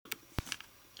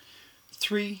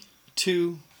3,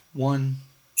 2, 1.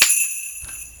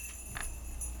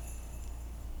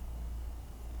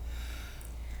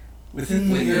 Within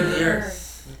the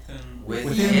earth,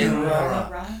 within the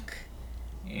rock,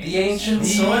 the ancient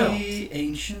soil.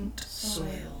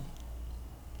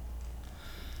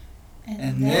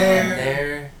 And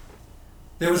there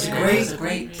was a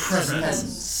great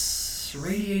presence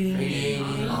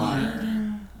radiating honor.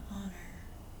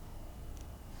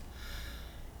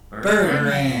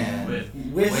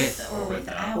 Birdman, with or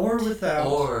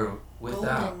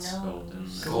without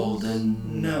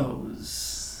golden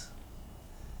nose.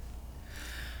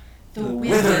 The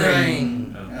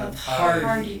withering of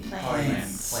hardy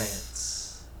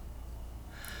plants.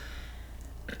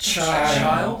 A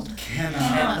child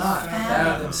cannot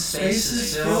fathom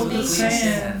spaces filled with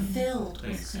sand.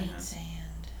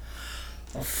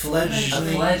 A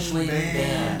fledgling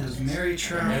band of merry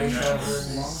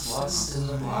travelers lost in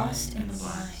the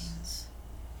blinds.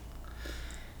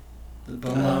 The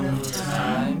bone of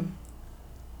time,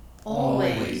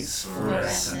 always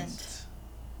fluorescent.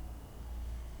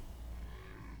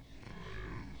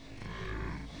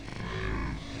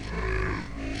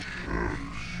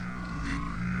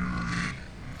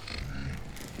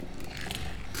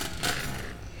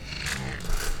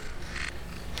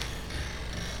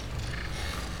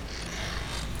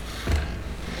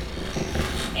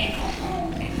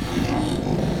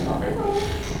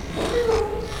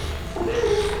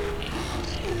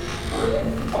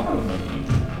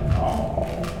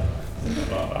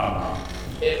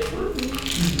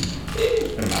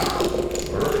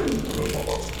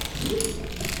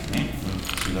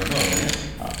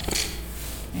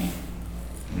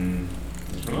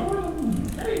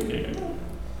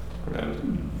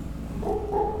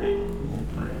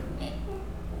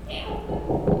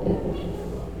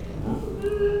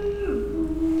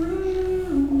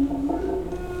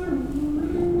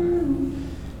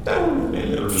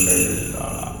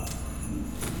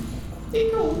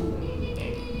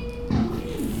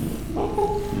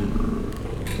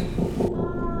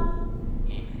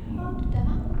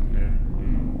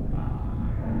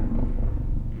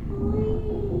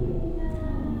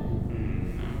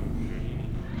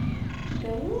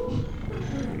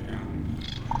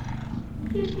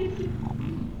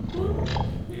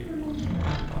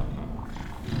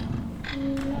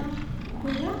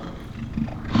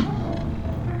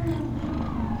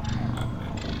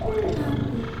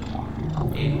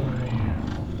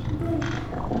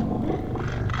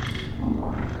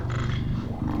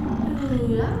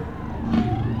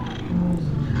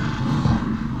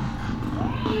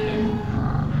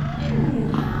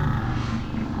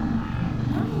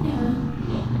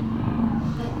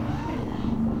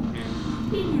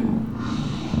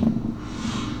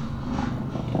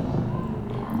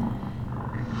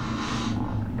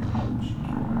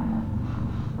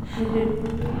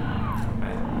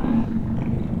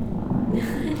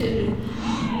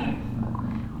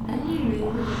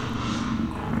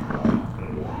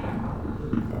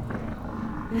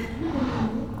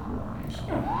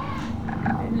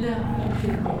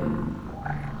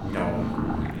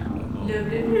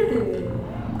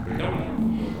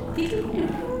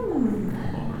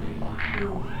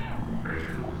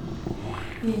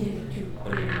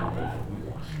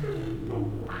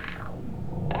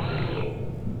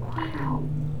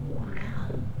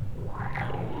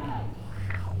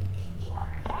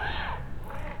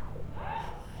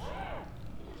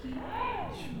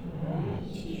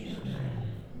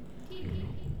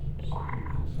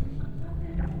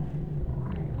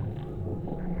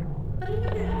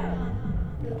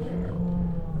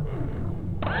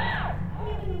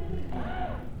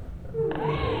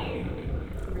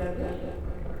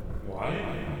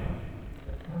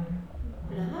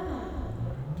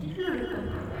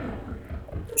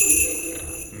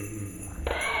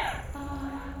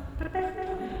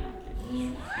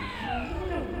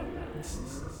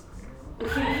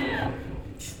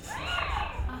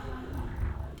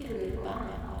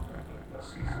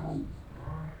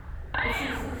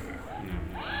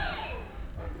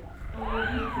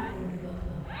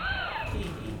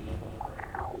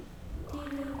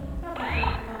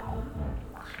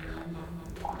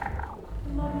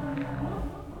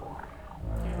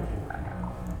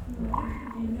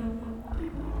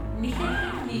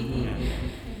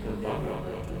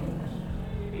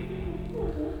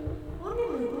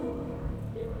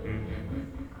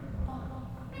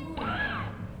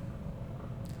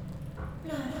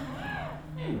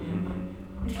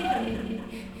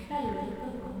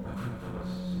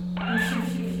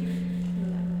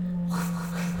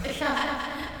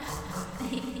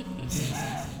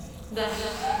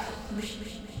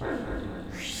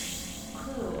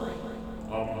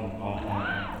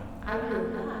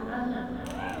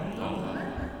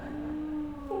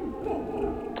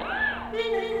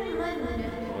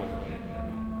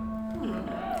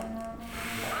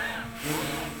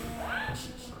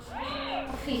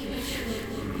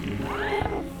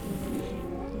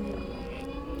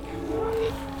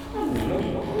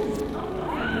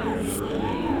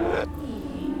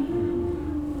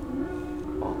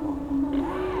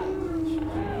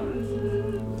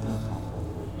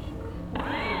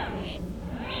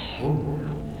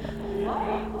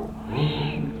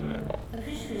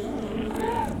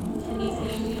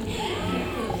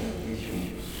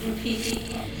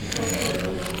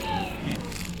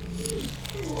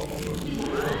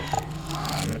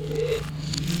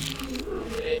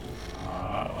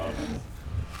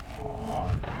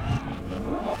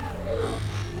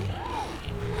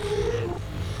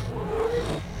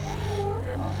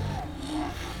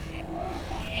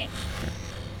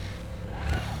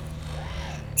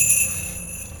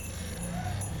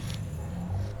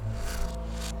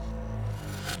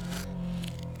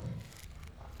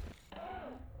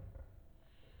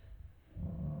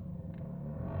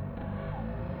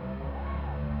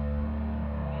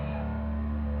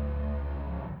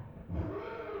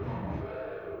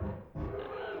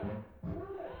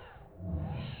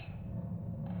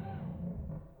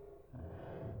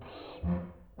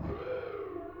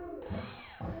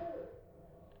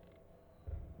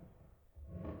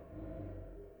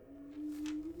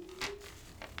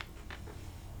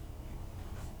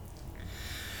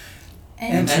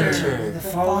 Enter the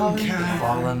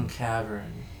fallen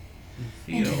cavern.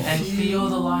 And feel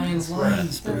the lion's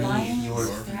breath The lion's your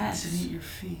breath beneath your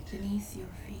feet. beneath your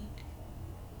feet.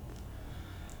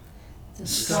 The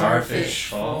starfish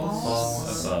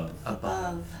falls fall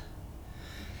above.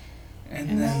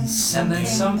 And then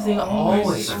something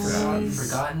always forgotten,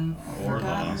 forgotten or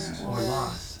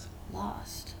lost.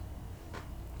 Lost.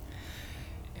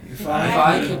 If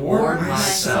I could warp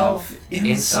myself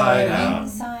inside out,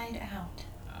 Inside out.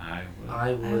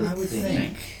 I would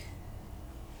think.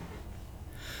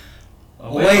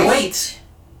 Wait!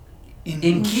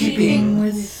 In keeping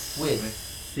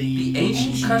with the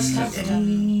ancient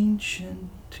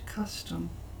custom.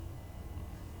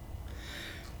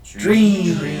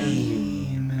 Dream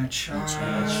in a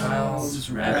child's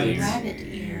rabbit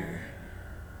ear.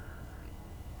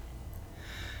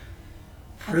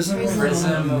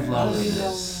 Prism of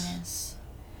loneliness.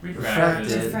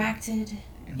 refracted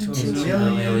into into a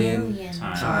a million million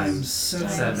times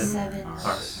seven seven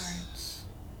hearts.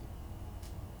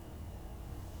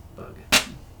 Bug.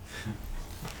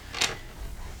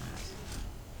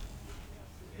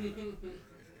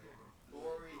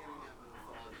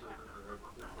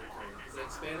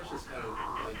 Spanish is kind of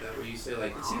like that, where you say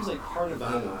like It seems like part of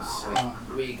vamos, it.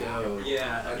 like we go.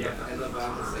 Yeah, And the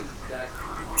vamos like that.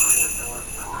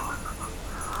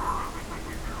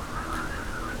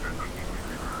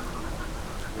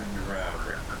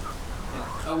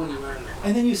 Oh, when you learn.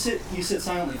 And then you sit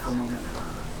silently for a moment.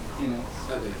 You know.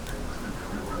 Okay.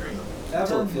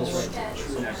 That's what feels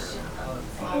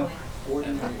right.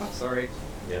 Ordinary. Sorry.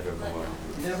 Nevermore.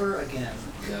 Never again.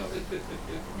 No.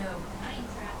 No.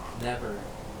 Never.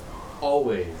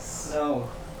 Always. No.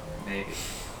 Maybe.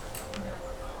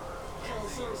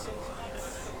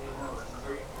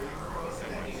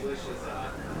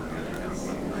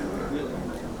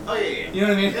 Oh yeah. You know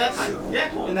what I mean? That's yeah.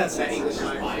 Cool. In that sense. English is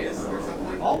biased or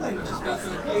something. All languages got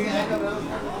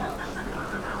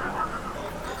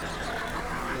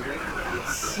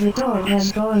The dog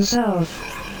has gone south.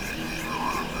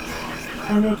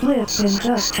 An eclipse in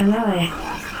just an eye.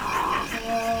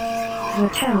 The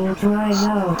camel cries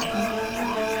out.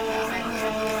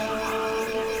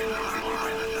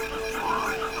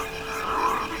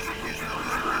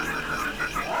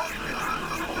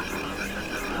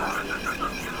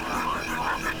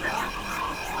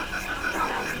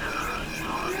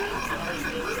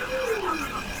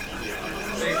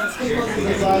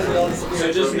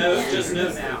 So just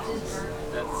note now.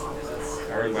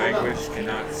 Our language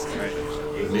cannot describe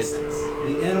existence.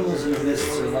 The animals in the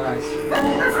mists are lies.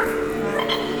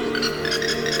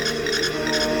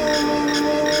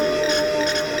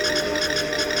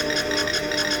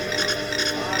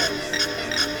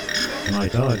 My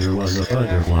daughter was a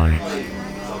butterfly.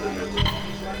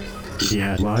 She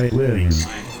had white wings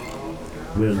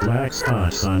with black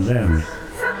spots on them.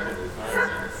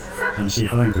 And she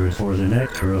hungered for the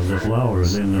nectar of the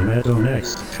flowers in the meadow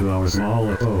next to our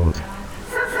small abode.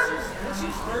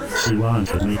 She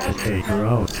wanted me to take her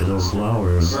out to those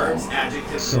flowers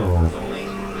so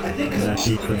that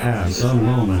she could have some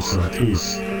moments of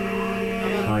peace.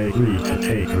 I agreed to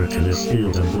take her to this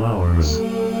field of flowers.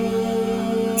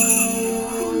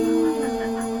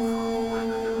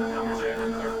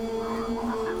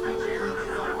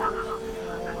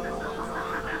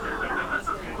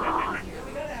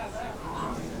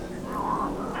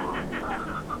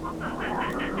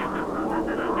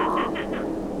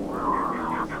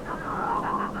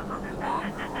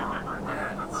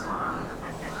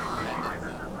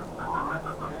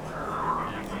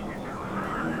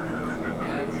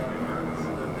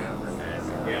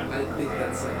 I think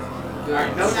that's like good.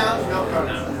 Alright, no nouns, no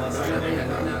pronouns. No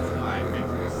nouns. Alright,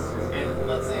 and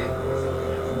let's see.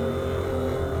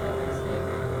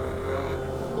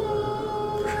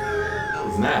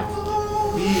 Who's now?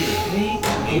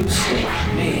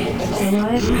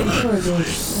 Alive recorded.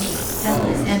 Hell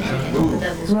is entered into the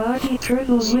devil's Rocky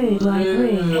turtles made like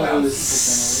rain.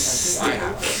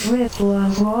 Ripple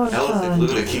on broad Hell is the glue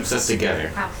pond. that keeps us together.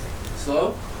 house.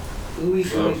 Slow? Ooey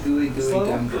gooey gooey gooey Slow?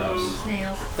 gum drops.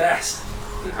 Snails. Fast.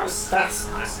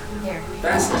 Fast. Here.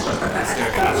 Fast.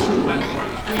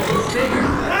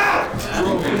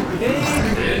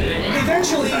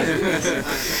 Eventually,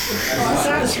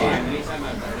 satisfying.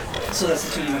 So that's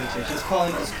the tuning meditation. It's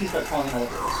calling. It's a piece about calling all of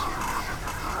those.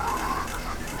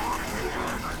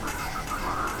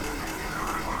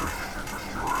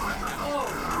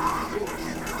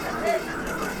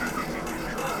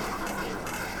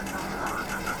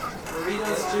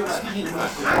 Burritos too much. Speaking of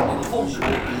mushroom, any culture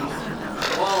would be.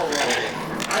 Whoa.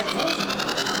 I told you.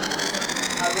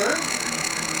 I learned.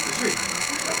 The tree.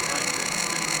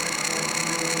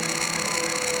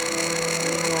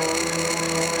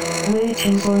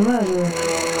 Waiting for mother.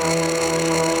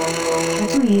 A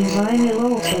tree vine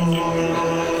eloping.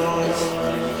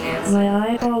 My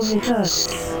eyeballs are dust.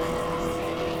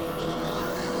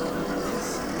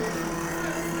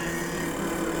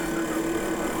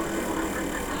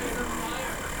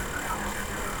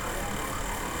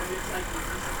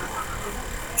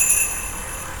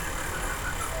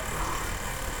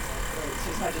 So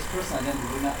it's not just personal identity,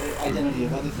 but not the identity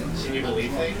of other things. Can you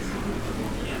believe things?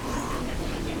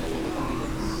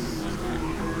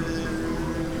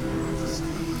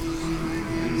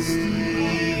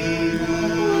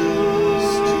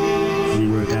 We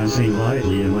were dancing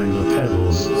lightly among the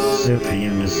petals, sipping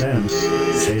in the scents,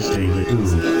 tasting the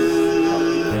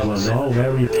dew. It was all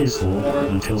very peaceful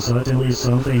until suddenly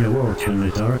something awoke in the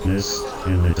darkness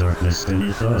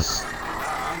beneath us.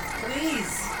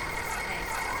 Please.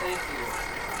 Thank you.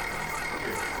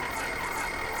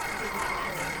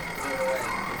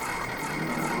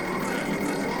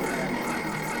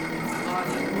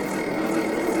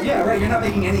 Yeah, right. You're not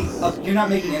making any. You're not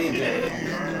making any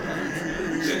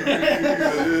objection.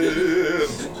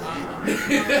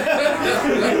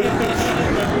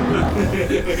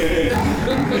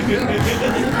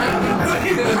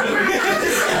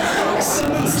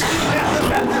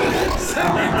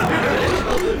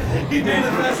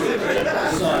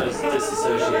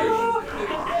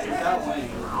 Disassociation.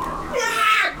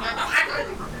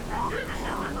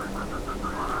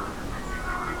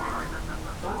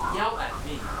 Yell at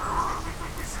me.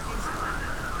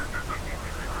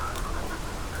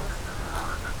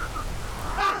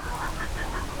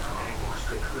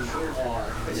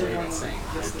 Is everyone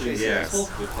gets the basic Yes. principle?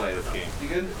 We play this game. You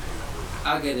good?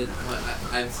 I'll get it.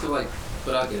 I'm still like,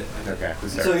 but I'll get it. Okay.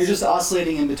 So you're just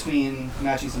oscillating in between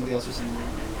matching somebody else or something.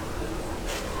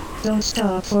 Don't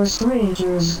stop for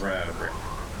strangers. Run out of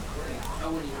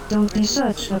breath. Don't be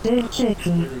such a big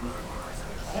chicken.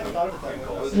 I haven't thought of it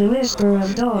that way. The whisper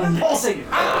of dawn. Pulsing!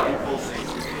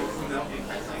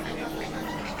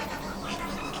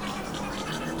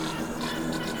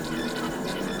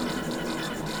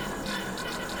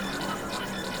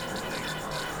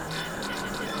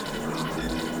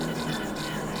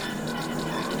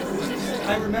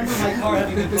 I remember my car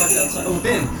having been parked outside. Oh,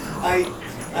 Ben,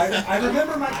 I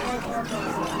remember my car parked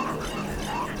outside.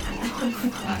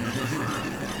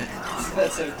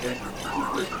 That's okay.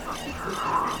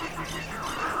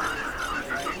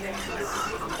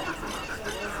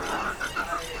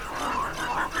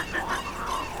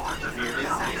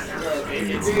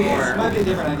 It's It more. might be a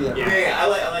different idea. Yeah, I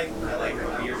like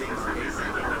weirding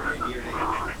spacing.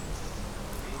 Weirding.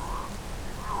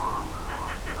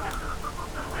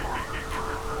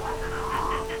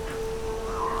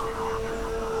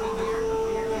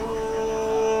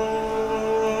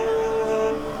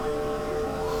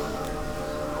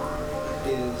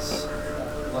 Is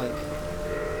like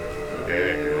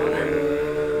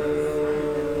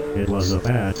It was a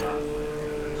bat.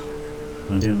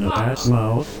 And in the bat's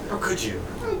mouth, How could you?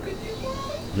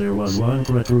 there was one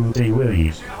protruding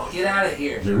wing. Get out of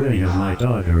here. the wing of my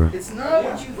daughter. It's not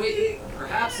what you Wait.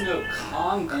 Perhaps no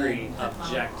concrete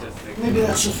objective thing. Maybe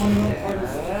that's the funny little part of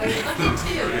it.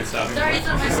 Good stuff. Sorry, it's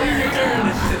on my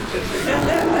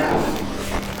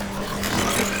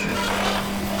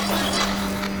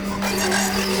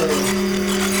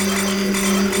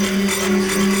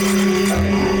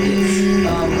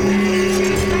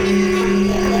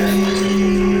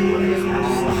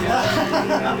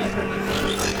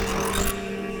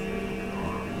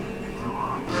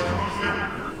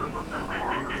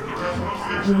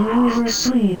The universe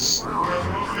sleeps.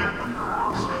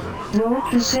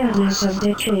 Broke the sentence of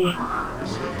decay.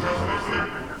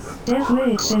 Death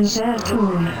waits in sad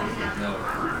tune. No.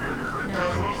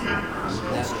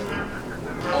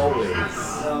 Always.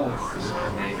 No.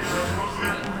 Maybe.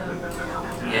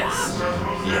 Yes.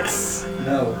 Yes.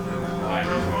 No.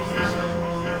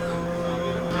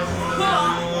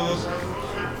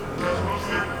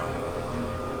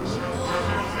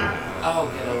 Oh,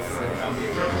 get over it.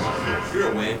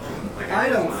 You're a win. I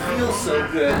don't feel so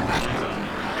good.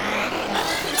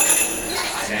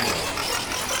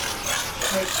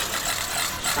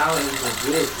 How in the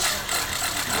witch?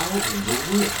 How in the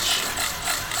witch?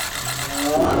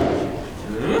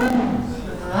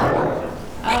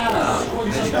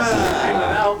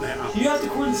 You have to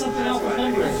coordinate something else with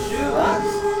numbers. You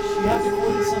have to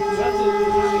coordinate something. You have to.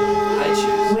 I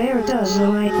choose. Where does the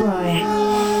light lie?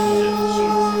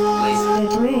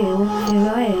 That real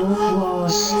denial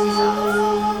was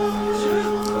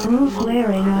proof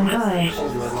glaring on high.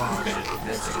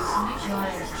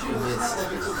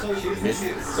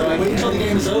 So wait until the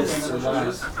game is over.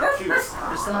 Lies.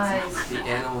 The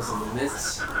animals in the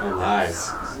midst. Our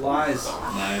lives. Lies.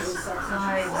 Lives.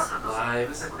 Lies.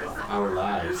 Lives. Our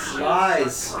lives.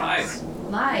 Lies. Lies.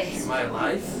 Lies. My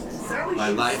life. My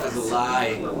life is a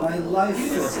lie. My life.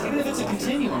 Even if it's a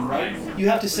continuum, right? You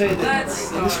have to say that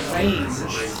That's in this range,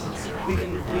 we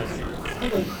can put a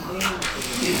name.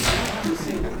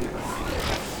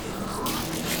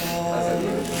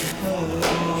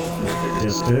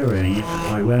 Despairing,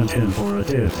 I went in for a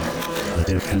dip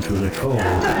into the cold,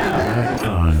 black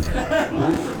pond.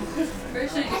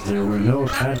 There were no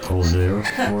tadpoles there,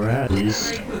 or at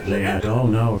least they had all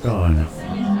now gone,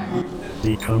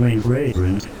 becoming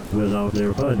fragrant without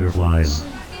their butterflies.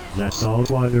 That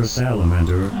saltwater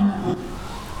salamander.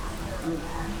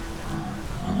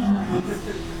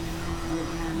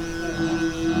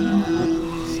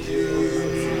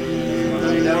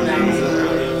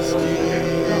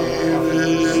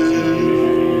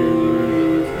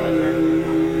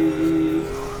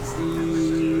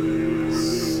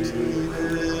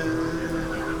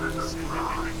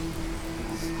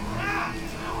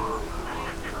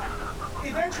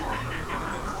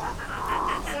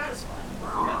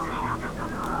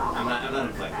 I'm not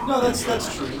inflecting. No, that's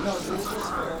true. No, that's fair.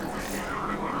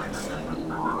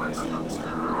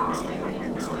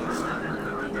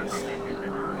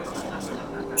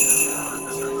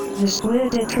 The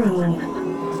split is true.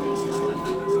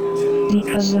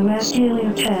 Because the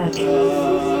masculine cat. The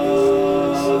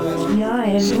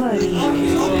eye is bloody.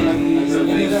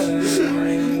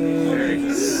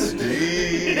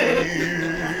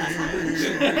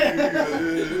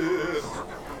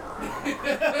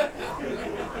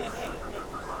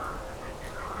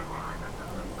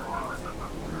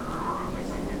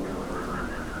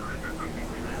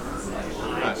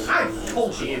 I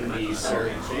told you in these, sir.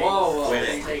 Whoa, whoa.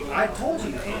 I told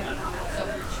you.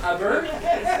 A bird?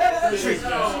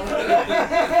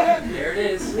 There it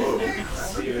is. You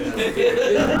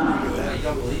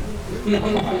don't believe me?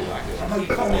 You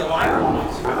call me a liar.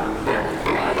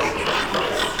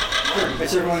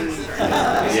 It's everyone.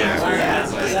 Yeah.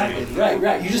 Exactly.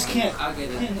 Right. You just can't. I'll get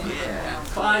it. Yeah.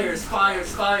 Fires. Fire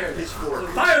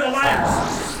the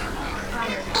liars.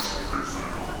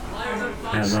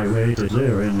 As I waited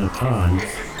there in the pond,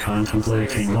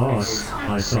 contemplating loss,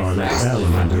 I saw that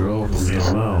salamander open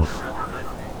his mouth.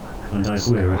 And I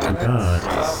swear to God,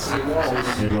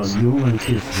 it was human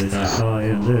teeth that I saw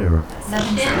in there.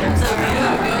 Something comes over you.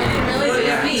 Really,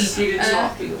 it was me.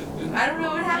 I don't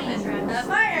know what happened.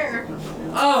 Fire.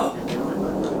 Oh!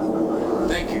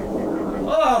 Thank you.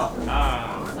 Oh.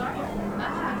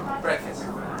 Breakfast.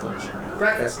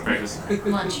 Breakfast.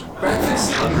 Lunch.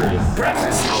 Breakfast.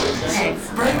 Breakfast. Eggs.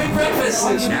 Bring me breakfast.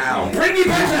 Now. Bring me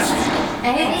breakfast.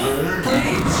 Eggs.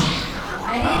 Please.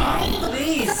 Eggs.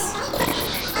 Please.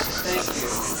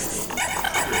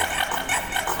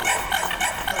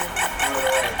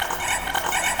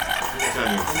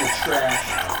 Thank you. Trash.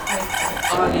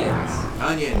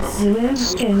 Onions. The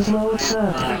lambskin floats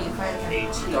up.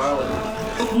 Garlic.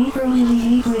 Eagerly we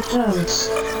eat with tongues.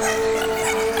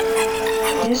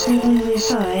 distantly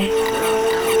sigh.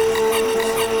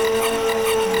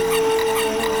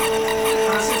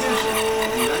 Constitution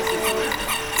of the United States of America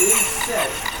is set.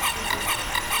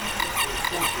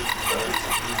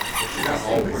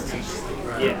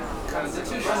 Yeah.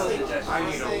 Constitution. I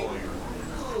need a lawyer.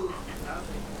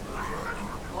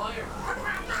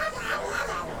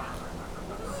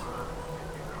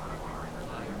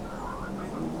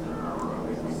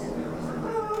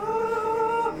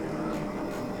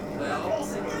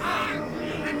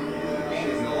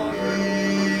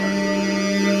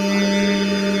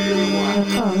 The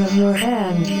palm of your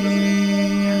hand.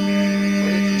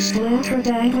 Splinter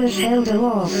danglers held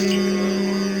aloft.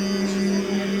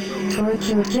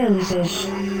 Tortured jellyfish.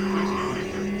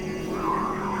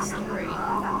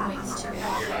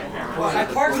 I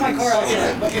parked my car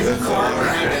outside.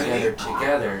 We're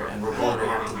together, and we're going to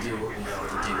have to do what we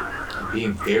have to do. I'm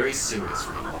being very serious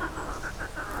right now.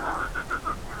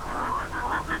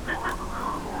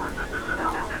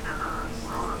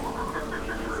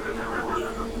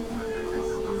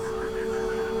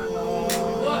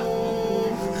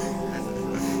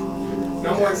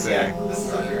 No more Zach. This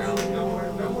is on your alley. No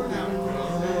more now.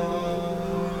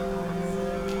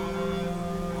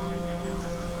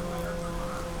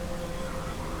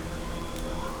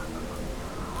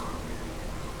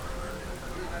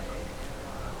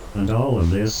 And all of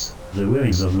this, the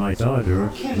wings of my daughter,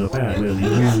 the pad with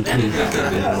human teeth,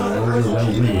 it all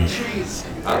overwhelmed me.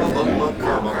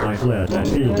 I fled that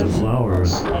field of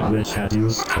flowers, which had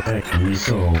used to beckon me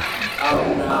so. It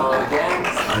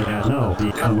had now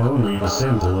become only a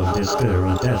symbol of despair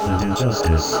and death and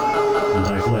injustice. And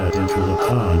I fled into the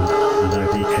pond, and I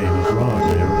became a frog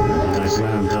there, and I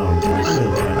swam down to the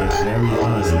silt at its very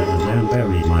bottom, and then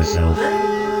buried myself.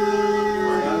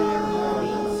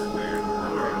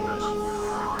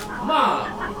 Mom!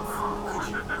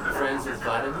 Friends with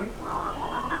Vladimir?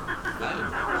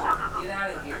 Get out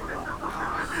of here.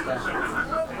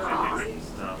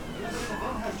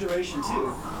 Has duration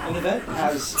too. An event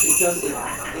has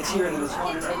it's here and then it's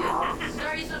gone.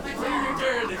 Sorry, so my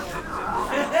turn.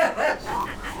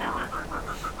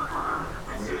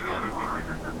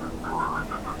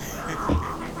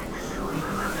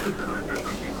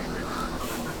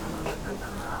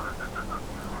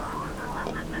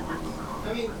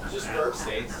 I mean, just verb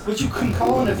states. But you couldn't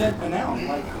call an event a noun,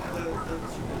 like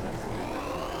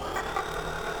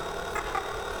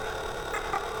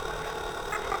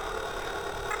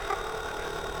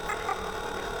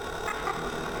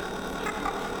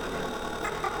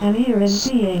And here is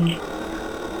seeing.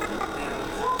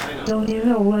 Don't you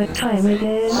know what time it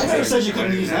is? I never said you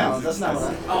couldn't use nouns. That's not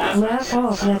what I. Laugh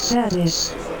off that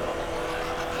sadness.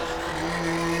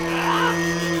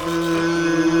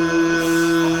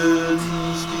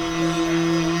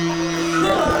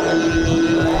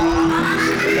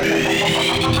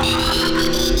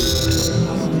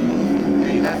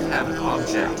 You have to have an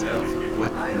object of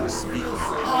what you're speaking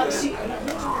of. See, I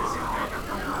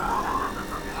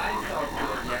felt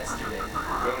good yesterday.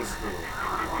 Go to school.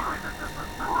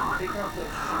 Pick up the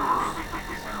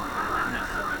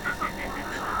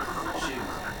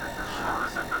shoes.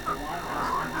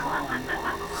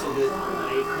 so that you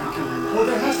can. Well,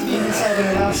 there has to be an inside and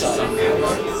an outside. Some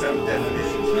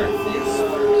definitions.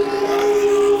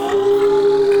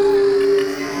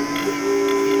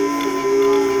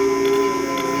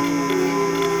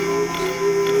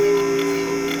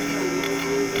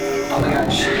 Oh my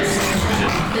god, shoes.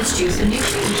 Let's choose a new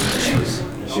shoe.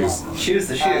 Shoes. Shoes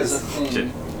the shoes.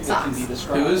 That can be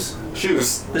described. Who's?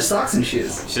 Shoes. There's socks and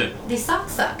shoes. The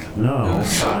socks suck. No,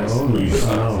 I only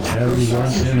come out every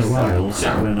once in a while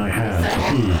when I have to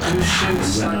pee. And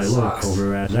when I look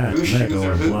over at that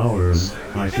meadow of flowers,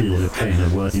 I feel the pain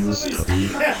of what used to be.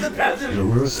 The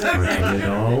worst part of it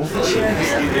all, I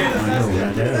know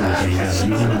that everything has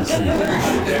human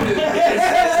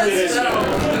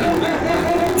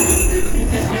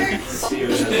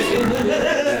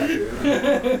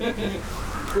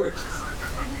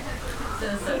So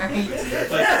sorry.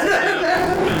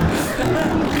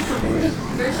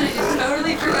 First, I just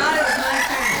totally forgot it was my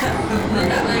turn.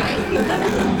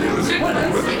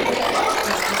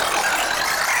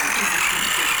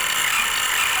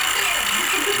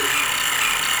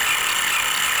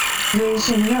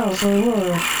 Racing now for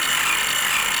war.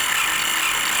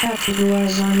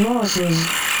 Capitalize on losses.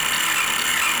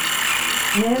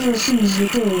 Never seize the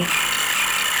day.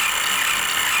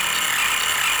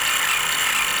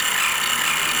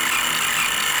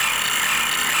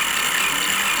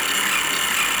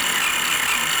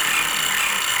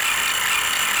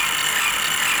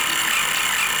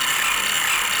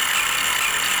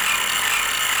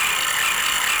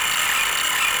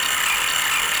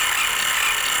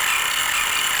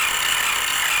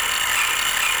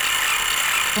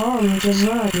 Orange is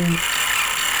rotten.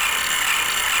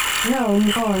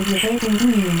 Brown cultivating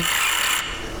green.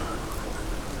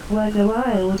 What a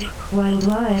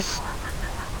wildlife.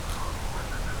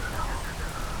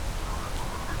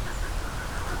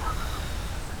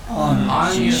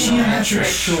 On geometric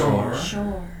shore,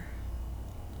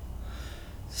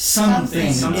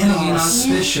 something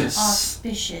inauspicious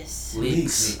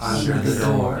leaks under the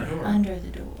door.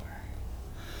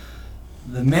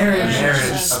 The marriage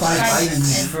of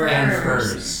spice and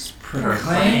furs,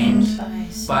 proclaimed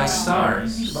by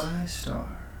stars.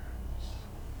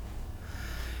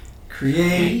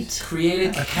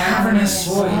 Create a cavernous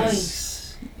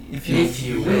voice, if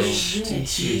you wish to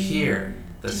hear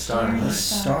the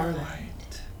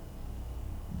starlight.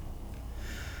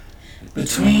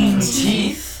 Between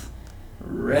teeth,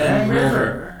 red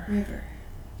river.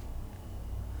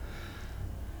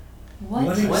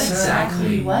 What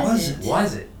exactly was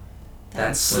it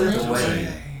that slipped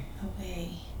away?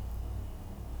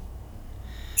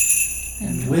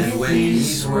 And with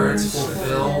these words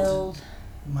fulfilled,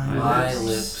 my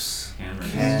lips can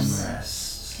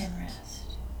rest.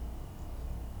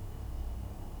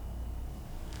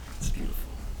 It's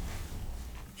beautiful.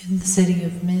 In the city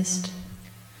of mist,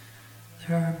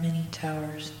 there are many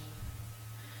towers.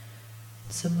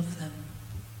 Some of them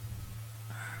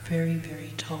are very,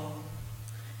 very tall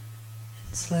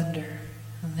and slender,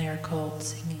 and they are called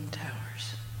singing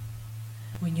towers.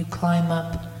 When you climb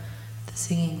up the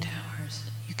singing towers,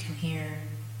 you can hear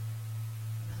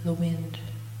the wind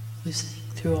whistling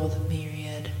through all the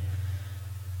myriad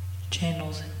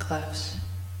channels and clefts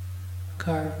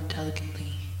carved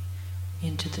delicately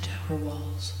into the tower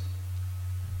walls.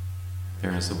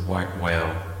 There is a white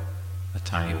whale, a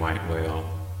tiny white whale,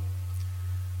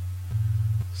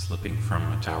 slipping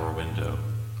from a tower window.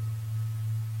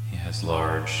 He has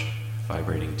large,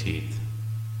 vibrating teeth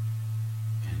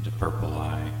and a purple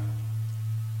eye.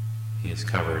 He is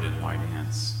covered in white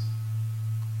ants,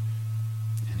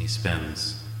 and he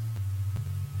spins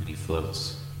and he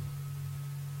floats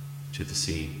to the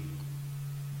sea.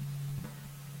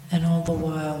 And all the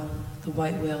while, the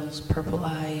white whale's purple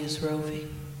eye is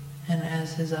roving, and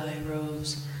as his eye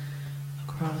roves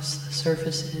across the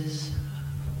surfaces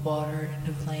of water and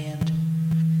of land,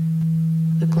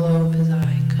 the glow of his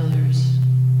eye colors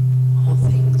all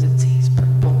things it sees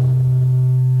purple.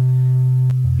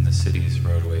 And the city's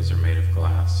roadways are made of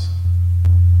glass,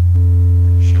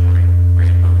 shimmering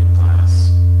rainbowy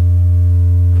glass,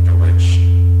 under which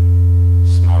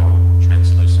small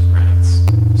translucent rats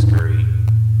scurry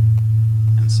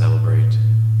and celebrate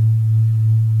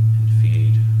and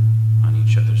feed on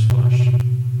each other's flesh.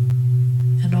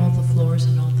 And all the floors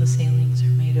and all the ceilings are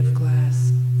made of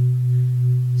glass,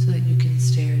 so that you can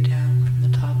stare down from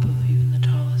the top of even the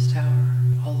tallest tower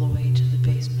all the way to the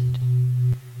basement.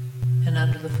 And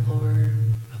under the floor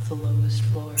of the lowest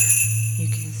floor, you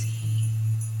can see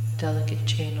delicate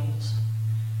channels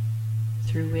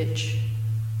through which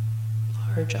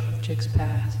large objects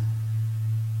pass.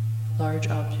 Large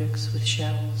objects with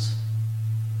shells,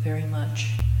 very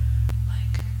much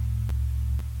like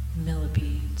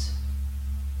millipedes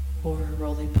or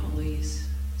roly-polies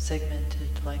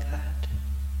segmented like that.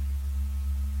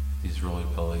 These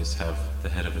roly-polies have the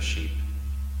head of a sheep,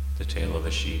 the tail of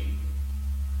a sheep.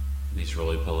 These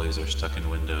roly-polies are stuck in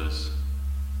windows,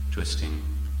 twisting,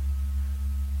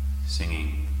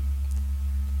 singing.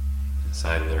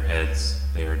 Inside of their heads,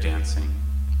 they are dancing.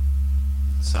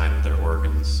 Inside of their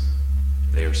organs,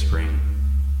 they are spring.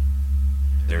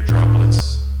 Their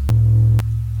droplets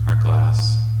are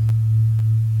glass,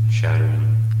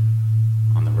 shattering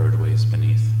on the roadways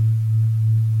beneath.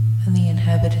 And the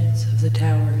inhabitants of the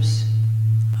towers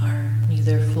are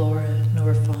neither flora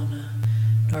nor fauna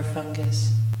nor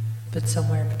fungus, but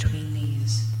somewhere between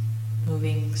these,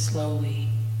 moving slowly,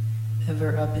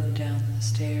 ever up and down the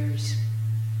stairs.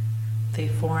 They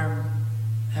form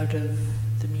out of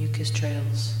the mucus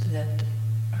trails that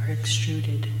are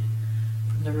extruded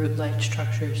from the root-like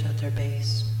structures at their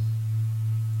base.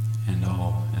 And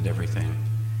all and everything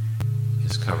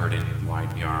is covered in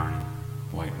white yarn,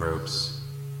 white ropes,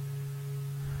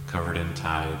 covered in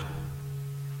tide,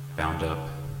 bound up,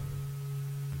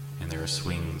 and there are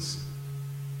swings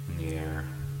in the air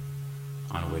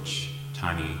on which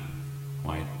tiny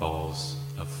white balls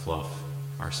of fluff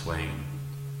are swaying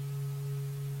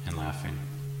and laughing.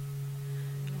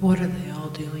 What are they all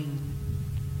doing?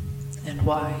 And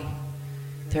why?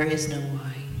 There is no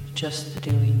why, just the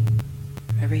doing.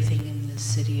 Everything in this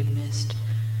city of mist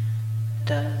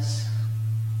does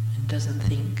and doesn't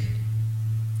think.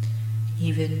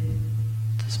 Even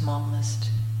the smallest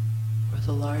or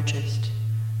the largest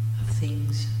of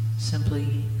things simply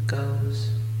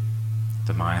goes.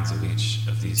 The minds of each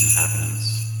of these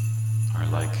inhabitants are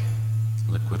like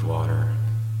liquid water,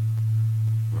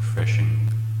 refreshing,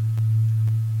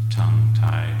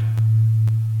 tongue-tied,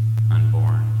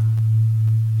 unborn,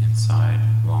 inside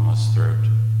Lama's throat.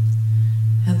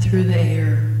 And through the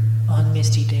air, on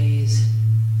misty days,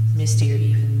 mistier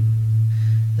even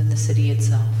than the city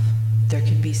itself, there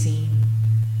can be seen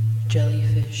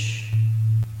jellyfish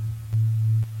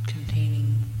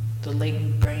containing the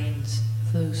latent brains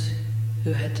of those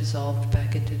who had dissolved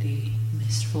back into the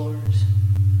mist floors.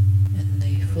 And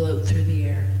they float through the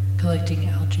air, collecting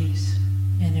algae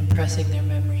and impressing their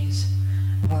memories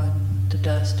upon the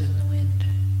dust and the wind.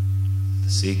 The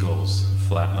seagulls,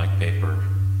 flat like paper,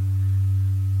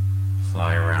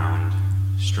 fly around,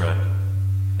 strut.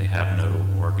 They have no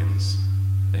organs.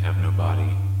 They have no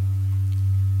body.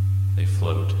 They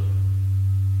float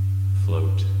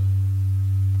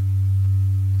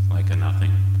like a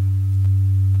nothing.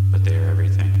 But they are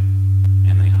everything.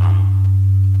 And they hum.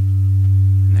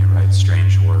 And they write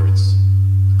strange words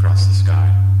across the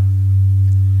sky.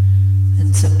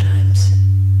 And sometimes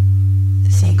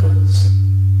the seagulls,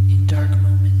 in dark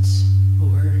moments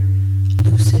or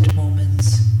lucid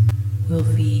moments, will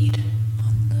feed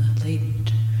on the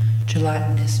latent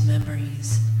gelatinous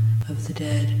memories of the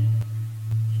dead. And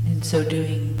in so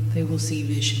doing, they will see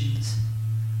visions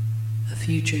of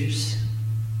futures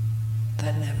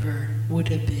that never would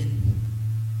have been.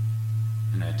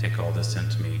 And I take all this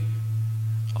into me,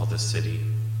 all this city,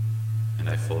 and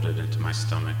I fold it into my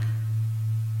stomach,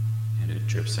 and it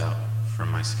drips out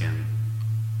from my skin.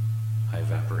 I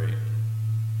evaporate.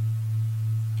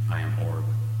 I am orb.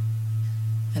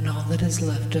 And all that is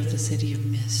left of the city of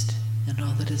mist, and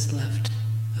all that is left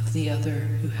of the other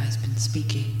who has been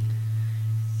speaking,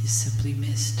 is simply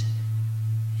mist.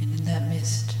 And in that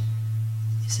mist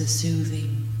is a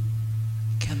soothing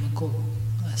chemical,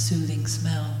 a soothing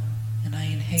smell, and I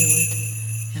inhale it,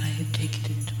 and I take it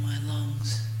into my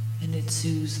lungs, and it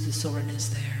soothes the soreness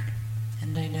there.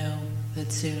 And I know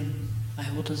that soon I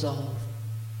will dissolve,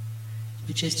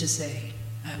 which is to say,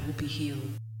 I will be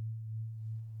healed.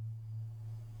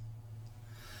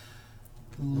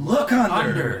 Look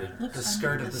under the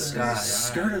skirt of the sky.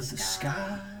 Skirt of the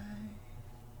sky.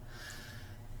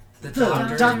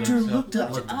 The doctor looked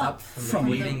up from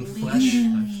the bleeding flesh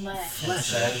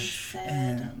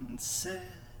and said,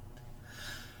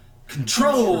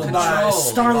 controlled by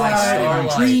starlight and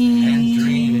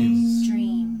dreams.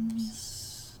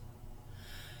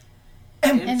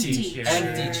 Empty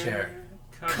chair.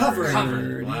 Covered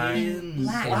in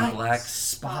black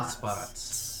spots.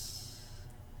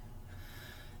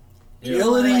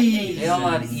 Ill at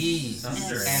ease and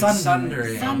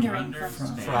sundering from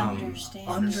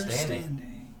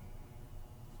understanding.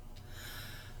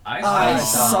 I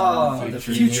saw the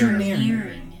future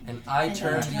nearing, and I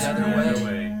turned the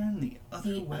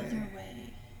other way.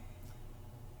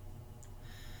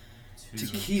 To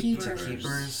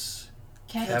keepers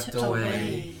kept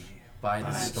away by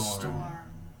the storm.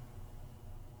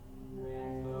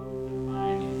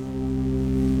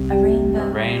 A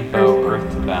rainbow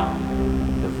earthbound,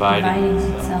 dividing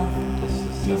itself,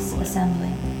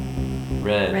 disassembling.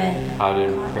 Red,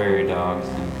 powdered prairie dog's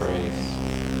embrace,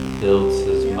 builds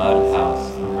his mud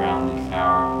house around the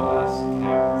hourglass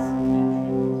cavern.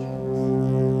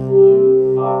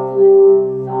 Blue,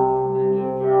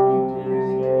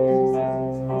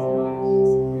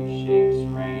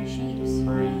 reshapes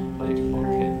rain, bird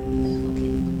playful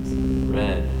kittens.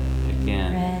 Red,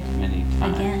 again, many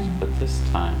times, but this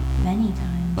time,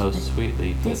 most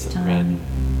sweetly does it redden.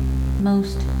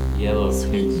 Most Yellow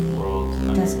sweetly kicks world's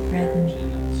does it redden.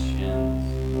 in its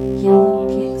shins. Yellow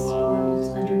kicks world's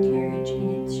undercarriage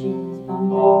in its shins.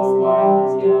 All the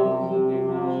wild yellows Bumbling of the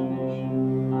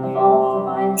imagination. of all the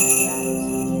violent shadows of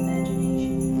the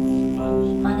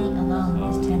imagination. Honey alone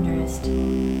is tenderest. A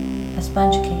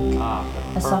sponge cake,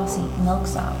 But a saucy milk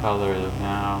sop. color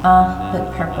now. Ah, and but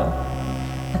then purple.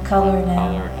 another. A color now,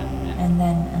 Color and mint. and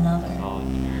then another.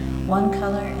 Solitary. One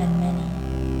color and many. All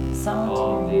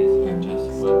Solitary these are and just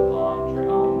mixed. woodlawn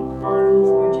dreams. All these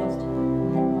are just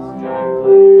Sky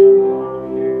glitters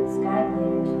without care. sky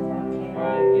glitters without care.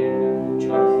 Try again and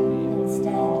trust me.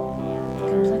 Instead, All the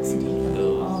complexity of the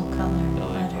all-color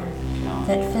butter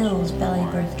that fills belly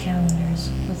birth calendars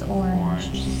with orange,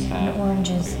 and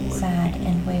oranges sad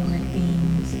and wayward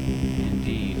beams.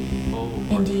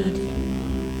 Indeed,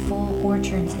 full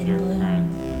orchards in bloom,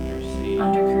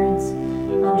 undercurrents,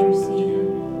 undersea,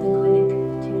 liquidic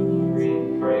petunias. Green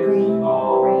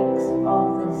breaks all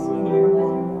this in her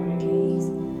weather-worn gaze,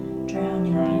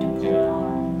 drowning beautiful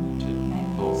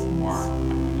warm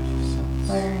magnificence.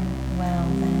 Learn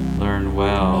Learn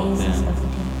well, mazes then. of the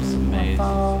deeps, The or mazes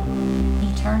fall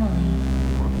eternally,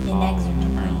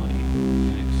 inexorably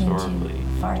inexorably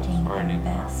into farting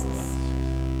arabesques,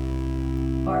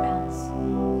 or else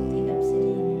the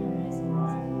obsidian horizons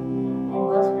and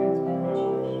wellsprings by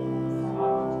which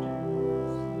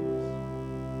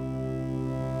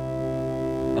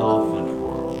Elephant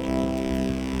World.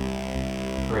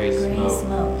 Gray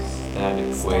smoke, static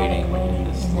waiting in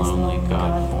this lonely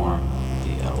god form,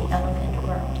 the elephant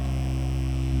world.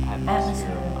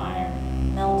 Atmosphere of iron,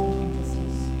 Melting into sea.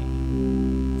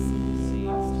 Sea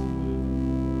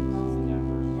must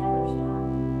never stop.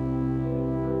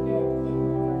 Yet it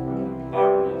never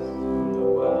cavernous, the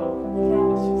well,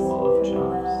 a swallow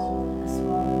jumps. A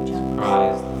swallow jumps.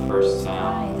 Cries the first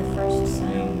sound, The first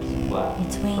sound. wings flap,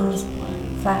 Its the wings first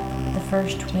wind. flap the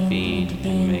first wind Being into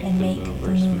being and make the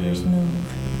movers move.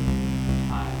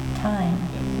 Time,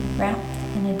 wrapped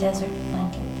in a desert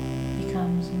blanket,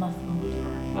 becomes muffled.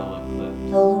 The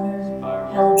lunar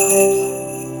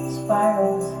heliclips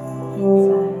spirals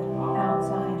inside,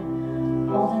 outside,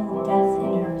 holding death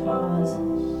in her claws.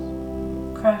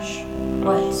 Crush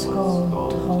what skull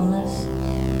to wholeness?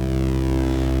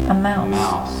 A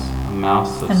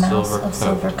mouse of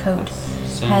silver coat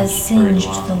has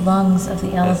singed the lungs of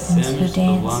the elephants who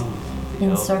dance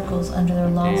in circles under their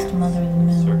lost mother the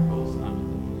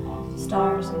moon.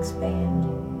 Stars expand,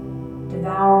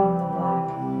 devouring the black,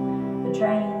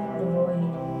 betraying the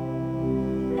void.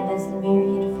 And as the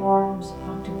myriad forms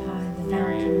occupy the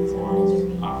fountains of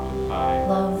misery,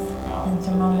 love and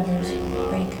thermometers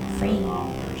break free.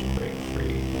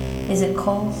 Is it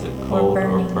cold or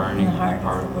burning in the heart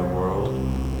of the world?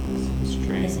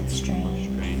 Is it strange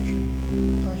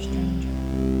or stranger?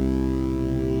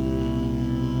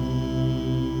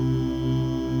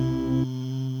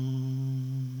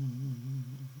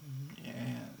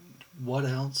 And what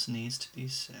else needs to be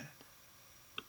said?